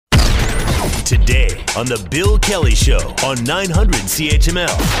Today on The Bill Kelly Show on 900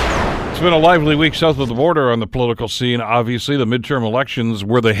 CHML. It's been a lively week south of the border on the political scene. Obviously, the midterm elections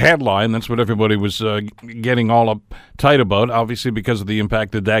were the headline. That's what everybody was getting all uptight about, obviously because of the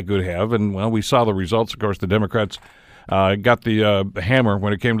impact that could have. And, well, we saw the results. Of course, the Democrats got the hammer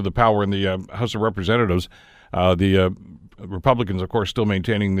when it came to the power in the House of Representatives. The Republicans, of course, still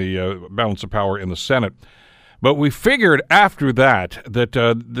maintaining the balance of power in the Senate. But we figured after that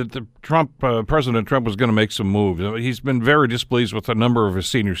the President Trump was going to make some moves. He's been very displeased with a number of his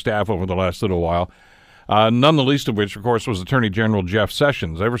senior staff over the last little while, none the least of which, of course, was Attorney General Jeff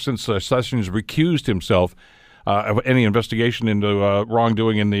Sessions. Ever since Sessions recused himself of any investigation into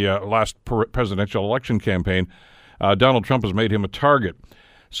wrongdoing in the last presidential election campaign, Donald Trump has made him a target.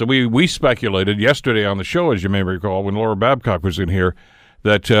 So we speculated yesterday on the show, as you may recall, when Laura Babcock was in here,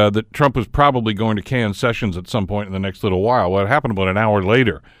 that Trump was probably going to can Sessions at some point in the next little while. Well, it happened about an hour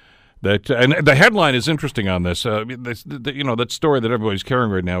later. And the headline is interesting on this. That story that everybody's carrying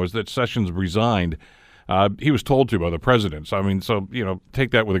right now is that Sessions resigned. He was told to by the president. So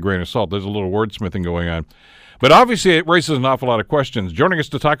take that with a grain of salt. There's a little wordsmithing going on. But obviously it raises an awful lot of questions. Joining us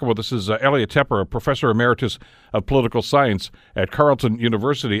to talk about this is Elliot Tepper, a Professor Emeritus of Political Science at Carleton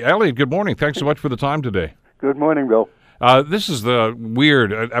University. Elliot, good morning. Thanks so much for the time today. Good morning, Bill. This is the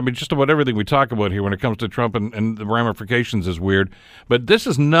weird. Just about everything we talk about here when it comes to Trump and the ramifications is weird. But this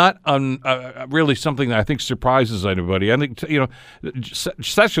is not really something that I think surprises anybody. I think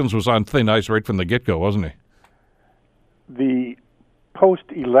Sessions was on thin ice right from the get-go, wasn't he? The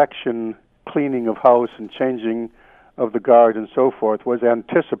post-election cleaning of house and changing of the guard and so forth was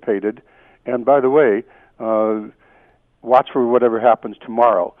anticipated. And by the way, watch for whatever happens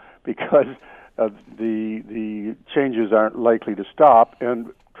tomorrow, because the changes aren't likely to stop,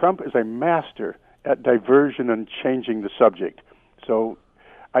 and Trump is a master at diversion and changing the subject. So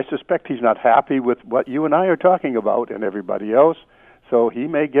I suspect he's not happy with what you and I are talking about and everybody else, so he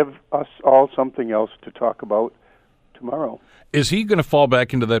may give us all something else to talk about tomorrow. Is he going to fall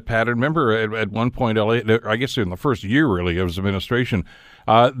back into that pattern? Remember, at one point, Elliot, I guess in the first year, really, of his administration,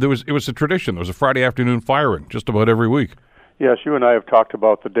 it was a tradition. There was a Friday afternoon firing just about every week. Yes, you and I have talked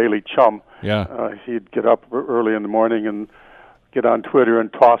about the Daily Chum. Yeah. He'd get up early in the morning and get on Twitter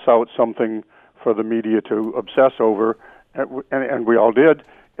and toss out something for the media to obsess over, and we all did.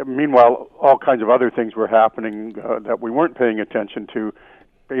 Meanwhile, all kinds of other things were happening that we weren't paying attention to,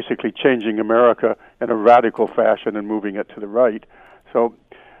 basically changing America in a radical fashion and moving it to the right. So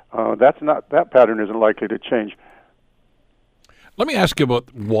that pattern isn't likely to change. Let me ask you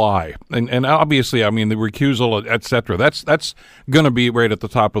about why, and obviously, the recusal, et cetera. That's going to be right at the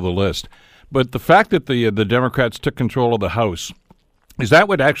top of the list. But the fact that the Democrats took control of the House, is that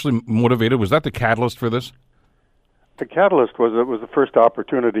what actually motivated? Was that the catalyst for this? The catalyst was the first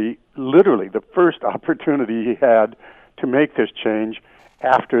opportunity, literally the first opportunity he had to make this change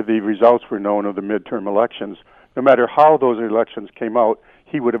after the results were known of the midterm elections. No matter how those elections came out,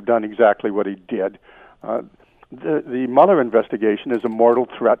 he would have done exactly what he did. The Mueller investigation is a mortal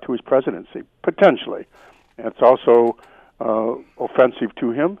threat to his presidency, potentially. And it's also offensive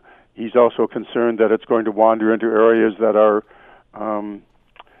to him. He's also concerned that it's going to wander into areas that are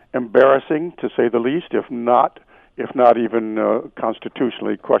embarrassing, to say the least, if not even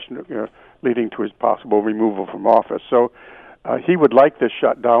constitutionally questionable, leading to his possible removal from office. So he would like this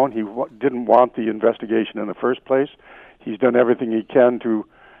shut down. He didn't want the investigation in the first place. He's done everything he can to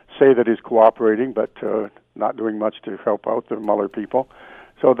say that he's cooperating, but not doing much to help out the Mueller people.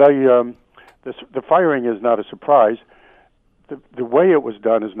 So the firing is not a surprise. The way it was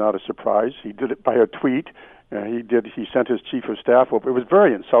done is not a surprise. He did it by a tweet. He sent his chief of staff over. It was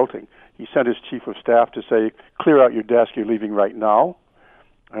very insulting. He sent his chief of staff to say, "Clear out your desk. You're leaving right now."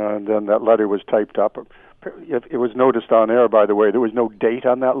 And then that letter was typed up. It was noticed on air, by the way. There was no date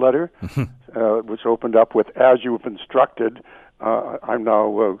on that letter, which opened up with, "As you have instructed, I'm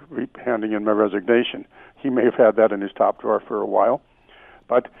now handing in my resignation." He may have had that in his top drawer for a while.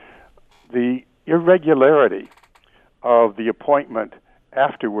 But the irregularity of the appointment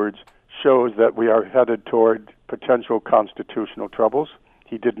afterwards shows that we are headed toward potential constitutional troubles.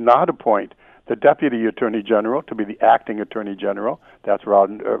 He did not appoint the Deputy Attorney General to be the acting Attorney General. That's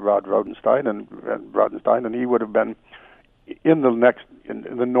Rod Rosenstein, and he would have been in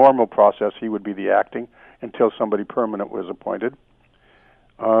the normal process. He would be the acting until somebody permanent was appointed.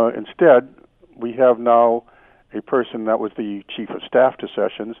 Instead, we have now a person that was the chief of staff to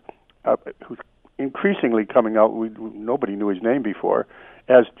Sessions, who's increasingly coming out, nobody knew his name before,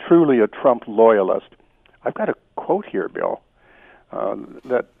 as truly a Trump loyalist. I've got a quote here, Bill,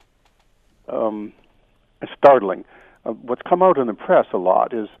 that is startling. What's come out in the press a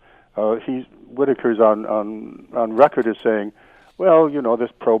lot is Whitaker's on record as saying, well,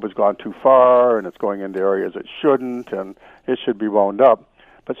 this probe has gone too far, and it's going into areas it shouldn't, and it should be wound up.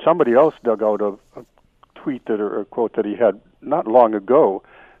 But somebody else dug out a tweet or a quote that he had not long ago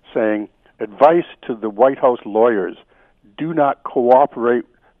saying, advice to the White House lawyers, do not cooperate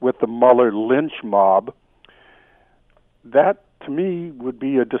with the Mueller lynch mob. That, to me, would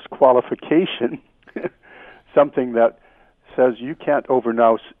be a disqualification, something that says you can't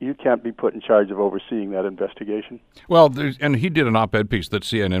be put in charge of overseeing that investigation. Well, and he did an op-ed piece that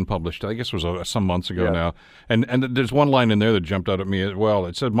CNN published, I guess it was some months ago now, and there's one line in there that jumped out at me as well.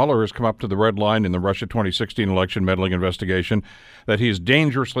 It said Mueller has come up to the red line in the Russia 2016 election meddling investigation that he is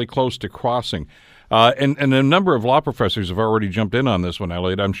dangerously close to crossing. And a number of law professors have already jumped in on this one,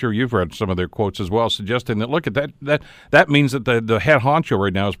 Elliot. I'm sure you've read some of their quotes as well, suggesting that, look, at that means that the head honcho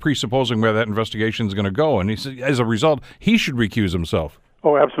right now is presupposing where that investigation is going to go. And he said, as a result, he should recuse himself.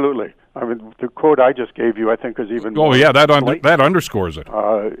 Oh, absolutely. I mean, the quote I just gave you, I think, is even more that underscores it.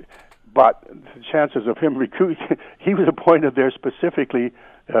 But the chances of him recusing, he was appointed there specifically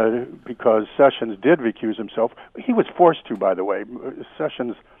because Sessions did recuse himself. He was forced to, by the way.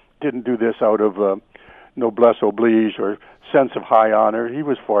 Sessions didn't do this out of noblesse oblige or sense of high honor. He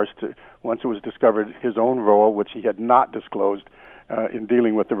was forced to, once it was discovered his own role, which he had not disclosed in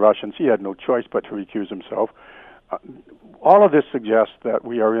dealing with the Russians, he had no choice but to recuse himself. All of this suggests that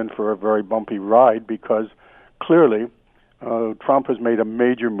we are in for a very bumpy ride because clearly Trump has made a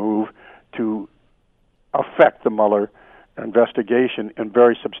major move to affect the Mueller investigation in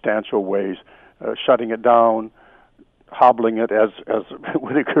very substantial ways, shutting it down, hobbling it, as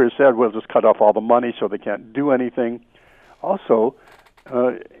Whitaker said, we'll just cut off all the money so they can't do anything. Also,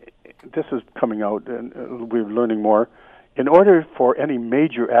 this is coming out, and we're learning more. In order for any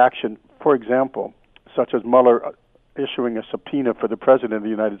major action, for example, such as Mueller issuing a subpoena for the President of the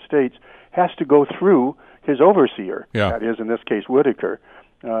United States, has to go through his overseer, that is, in this case, Whitaker.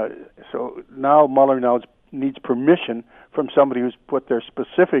 So now Mueller needs permission from somebody who's put there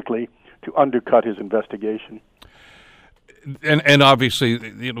specifically to undercut his investigation. And obviously,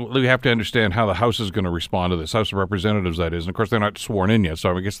 we have to understand how the House is going to respond to this, House of Representatives, that is. And, of course, they're not sworn in yet,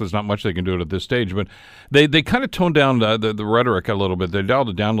 so I guess there's not much they can do at this stage. But they kind of toned down the rhetoric a little bit. They dialed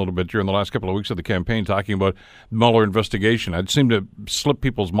it down a little bit during the last couple of weeks of the campaign, talking about Mueller investigation. It seemed to slip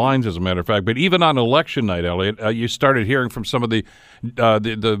people's minds, as a matter of fact. But even on election night, Elliot, you started hearing from some of the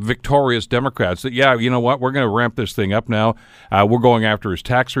victorious Democrats that, you know what, we're going to ramp this thing up now. We're going after his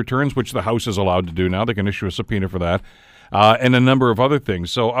tax returns, which the House is allowed to do now. They can issue a subpoena for that. And a number of other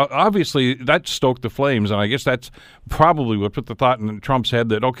things. So obviously that stoked the flames, and I guess that's probably what put the thought in Trump's head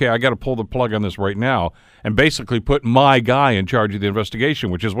that, okay, I got to pull the plug on this right now and basically put my guy in charge of the investigation,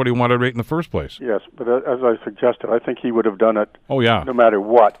 which is what he wanted right in the first place. Yes, but as I suggested, I think he would have done it no matter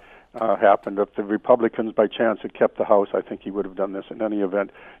what happened. If the Republicans by chance had kept the House, I think he would have done this in any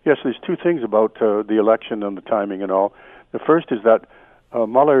event. Yes, there's two things about the election and the timing and all. The first is that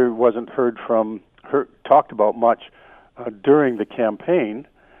Mueller wasn't talked about much during the campaign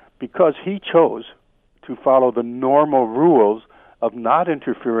because he chose to follow the normal rules of not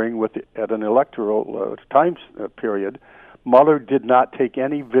interfering with at an electoral time period. Mueller did not take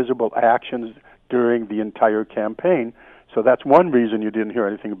any visible actions during the entire campaign, so that's one reason you didn't hear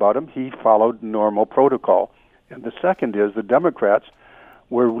anything about him. He followed normal protocol. And the second is the Democrats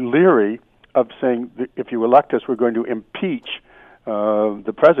were leery of saying, if you elect us, we're going to impeach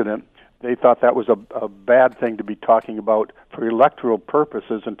the president. They thought that was a bad thing to be talking about for electoral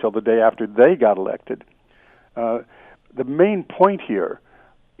purposes until the day after they got elected. The main point here,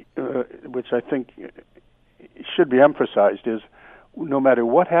 which I think should be emphasized, is no matter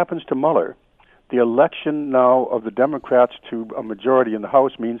what happens to Mueller, the election now of the Democrats to a majority in the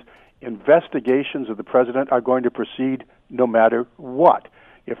House means investigations of the president are going to proceed no matter what.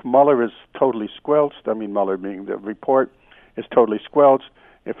 If Mueller is totally squelched, I mean Mueller being the report, is totally squelched,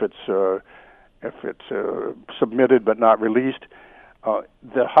 if it's submitted but not released,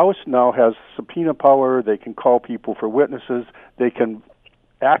 the House now has subpoena power. They can call people for witnesses. They can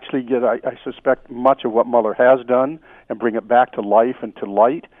actually get, I suspect, much of what Mueller has done and bring it back to life and to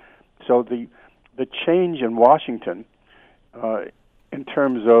light. So the change in Washington in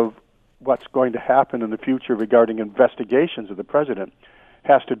terms of what's going to happen in the future regarding investigations of the president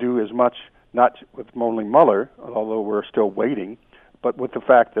has to do as much not with only Mueller, although we're still waiting, but with the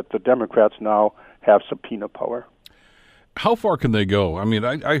fact that the Democrats now have subpoena power. How far can they go? I mean,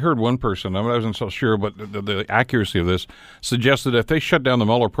 I heard one person, I wasn't so sure, but the accuracy of this suggested if they shut down the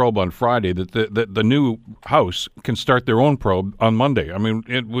Mueller probe on Friday, that the new House can start their own probe on Monday. I mean,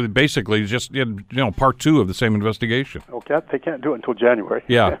 it would basically just, part two of the same investigation. Okay, they can't do it until January.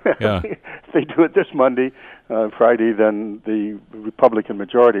 Yeah. If they do it this Monday, Friday, then the Republican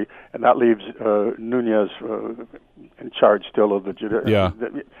majority, and that leaves Nunez in charge still of the judiciary. Yeah.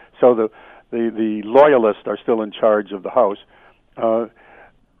 So the loyalists are still in charge of the House.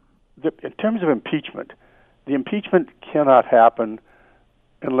 In terms of impeachment, the impeachment cannot happen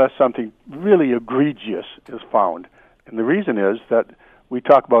unless something really egregious is found. And the reason is that we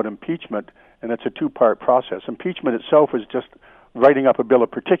talk about impeachment, and it's a two-part process. Impeachment itself is just writing up a bill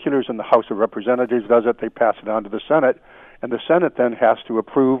of particulars, and the House of Representatives does it. They pass it on to the Senate, and the Senate then has to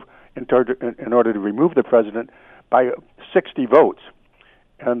approve in order to remove the president by 60 votes.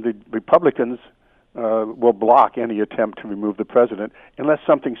 And the Republicans will block any attempt to remove the president unless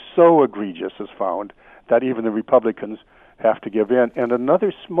something so egregious is found that even the Republicans have to give in. And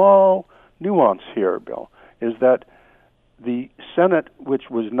another small nuance here, Bill, is that the Senate, which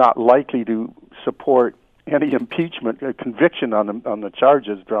was not likely to support any impeachment, conviction on the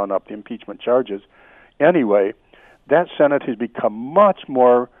charges drawn up, the impeachment charges, anyway, that Senate has become much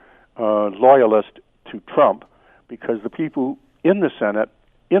more loyalist to Trump because the people in the Senate,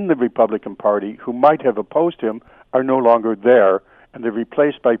 in the Republican Party, who might have opposed him, are no longer there, and they're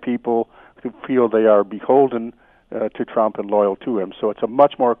replaced by people who feel they are beholden to Trump and loyal to him. So it's a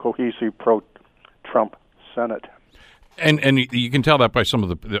much more cohesive pro-Trump Senate. And you can tell that by some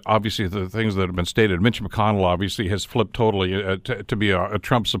of obviously the things that have been stated. Mitch McConnell obviously has flipped totally to be a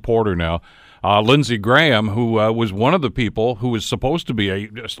Trump supporter now. Lindsey Graham, who was one of the people who was supposed to be a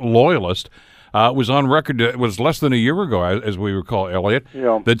loyalist, was on record, it was less than a year ago, as we recall, Elliot,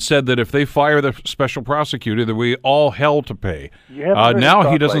 that said that if they fire the special prosecutor, there will be all hell to pay.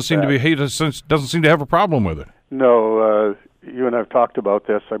 Now he doesn't seem to be. He doesn't seem to have a problem with it. No, you and I have talked about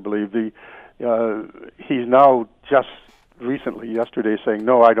this. I believe he's now just recently, yesterday, saying,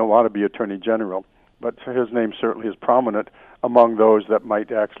 no, I don't want to be Attorney General. But his name certainly is prominent among those that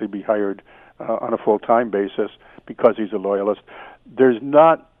might actually be hired on a full-time basis because he's a loyalist. There's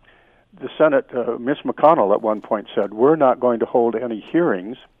not, the Senate, Mitch McConnell at one point said, we're not going to hold any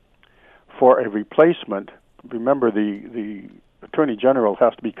hearings for a replacement. Remember, the Attorney General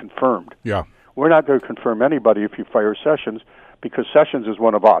has to be confirmed. Yeah. We're not going to confirm anybody if you fire Sessions because Sessions is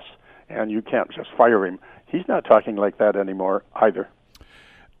one of us, and you can't just fire him. He's not talking like that anymore either.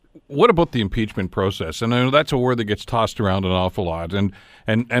 What about the impeachment process? And I know that's a word that gets tossed around an awful lot.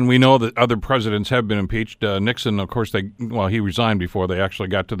 And we know that other presidents have been impeached. Nixon, of course, he resigned before they actually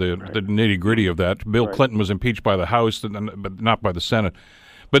got to the nitty-gritty of that. Bill Clinton was impeached by the House, but not by the Senate.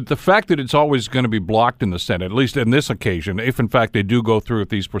 But the fact that it's always going to be blocked in the Senate, at least on this occasion, if in fact they do go through with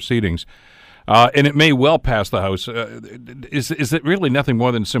these proceedings, and it may well pass the House, is it really nothing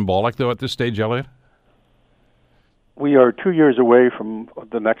more than symbolic, though, at this stage, Elliot? We are 2 years away from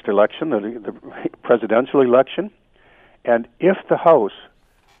the next election, the presidential election, and if the House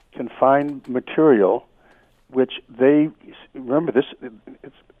can find material which remember this,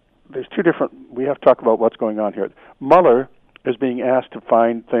 there's two different, we have to talk about what's going on here. Mueller is being asked to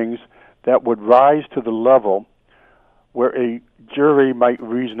find things that would rise to the level where a jury might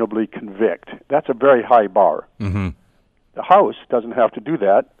reasonably convict. That's a very high bar. Mm-hmm. The House doesn't have to do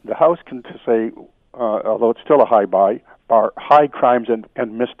that. The House can say, although it's still a high bar, high crimes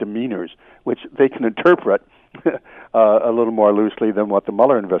and misdemeanors, which they can interpret a little more loosely than what the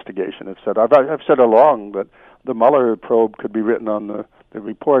Mueller investigation has said. I've said along that the Mueller probe could be written on the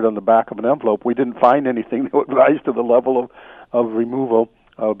report on the back of an envelope. We didn't find anything that would rise to the level of removal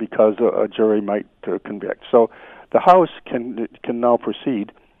because a jury might convict. So the House can now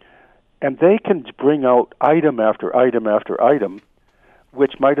proceed, and they can bring out item after item after item,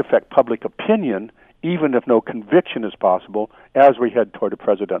 which might affect public opinion, even if no conviction is possible, as we head toward a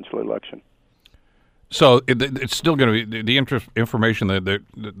presidential election. So it's still going to be the information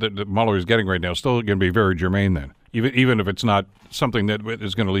that Mueller is getting right now is still going to be very germane then, even if it's not something that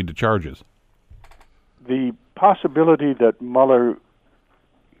is going to lead to charges. The possibility that Mueller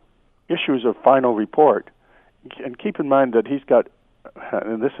issues a final report, and keep in mind that he's got,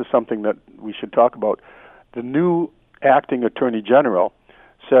 and this is something that we should talk about, the new acting Attorney General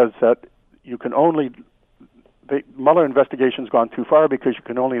says that you can only, the Mueller investigation's gone too far because you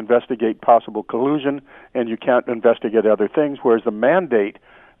can only investigate possible collusion and you can't investigate other things, whereas the mandate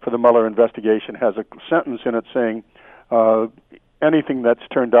for the Mueller investigation has a sentence in it saying anything that's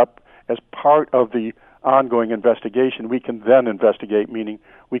turned up as part of the ongoing investigation, we can then investigate, meaning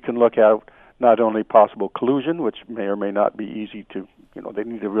we can look at not only possible collusion, which may or may not be easy to, they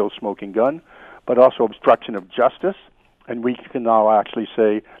need a real smoking gun, but also obstruction of justice. And we can now actually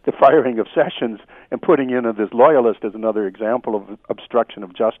say the firing of Sessions and putting in this loyalist is another example of obstruction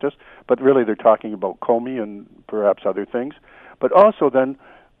of justice. But really they're talking about Comey and perhaps other things. But also then,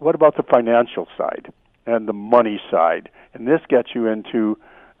 what about the financial side and the money side? And this gets you into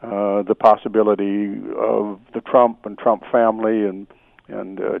the possibility of the Trump and Trump family and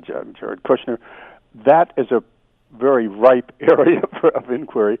Jared Kushner. That is a very ripe area of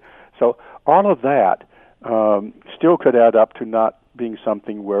inquiry. So all of that still could add up to not being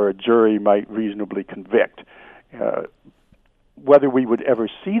something where a jury might reasonably convict. Whether we would ever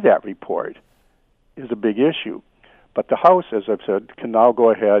see that report is a big issue. But the House, as I've said, can now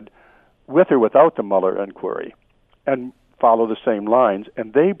go ahead with or without the Mueller inquiry and follow the same lines,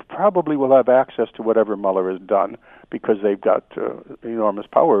 and they probably will have access to whatever Mueller has done because they've got enormous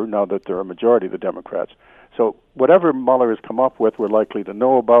power now that they're a majority of the Democrats. So whatever Mueller has come up with, we're likely to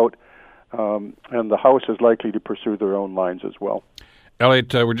know about, and the House is likely to pursue their own lines as well.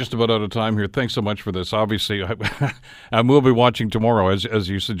 Elliot, we're just about out of time here. Thanks so much for this. Obviously, we'll be watching tomorrow, as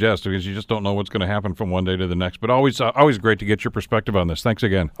you suggest, because you just don't know what's going to happen from one day to the next. But always great to get your perspective on this. Thanks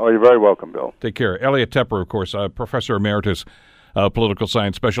again. Oh, you're very welcome, Bill. Take care. Elliot Tepper, of course, Professor Emeritus of Political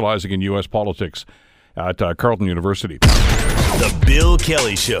Science, specializing in U.S. politics at Carleton University. The Bill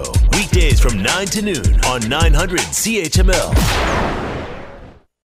Kelly Show, weekdays from 9 to noon on 900 CHML.